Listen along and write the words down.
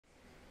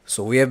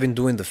So we have been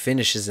doing the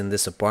finishes in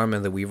this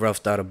apartment that we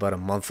roughed out about a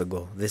month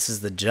ago. This is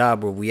the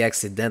job where we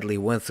accidentally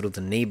went through the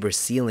neighbor's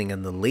ceiling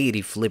and the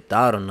lady flipped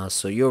out on us,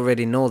 so you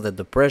already know that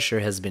the pressure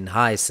has been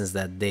high since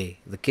that day.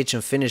 The kitchen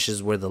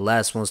finishes were the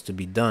last ones to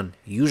be done.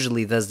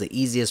 Usually that's the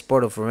easiest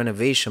part of a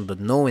renovation, but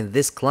knowing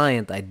this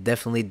client, I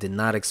definitely did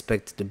not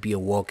expect it to be a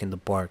walk in the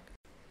park.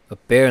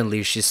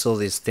 Apparently, she saw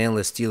these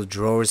stainless steel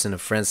drawers in a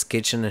friend's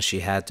kitchen and she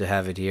had to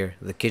have it here.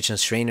 The kitchen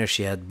strainer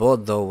she had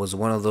bought though was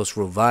one of those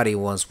Ruvari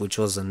ones which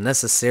was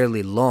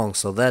unnecessarily long,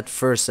 so that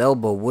first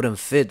elbow wouldn't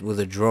fit with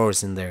the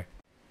drawers in there.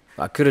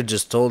 I could have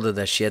just told her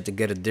that she had to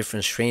get a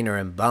different strainer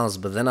and bounce,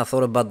 but then I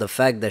thought about the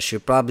fact that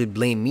she'd probably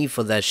blame me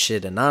for that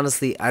shit, and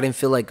honestly, I didn't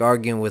feel like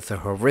arguing with her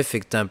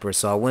horrific temper,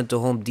 so I went to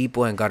Home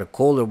Depot and got a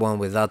colder one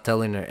without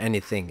telling her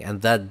anything,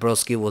 and that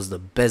broski was the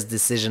best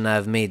decision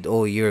I've made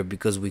all year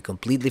because we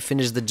completely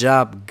finished the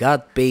job,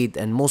 got paid,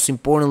 and most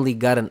importantly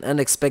got an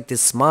unexpected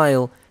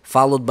smile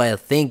followed by a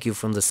thank you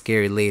from the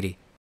scary lady.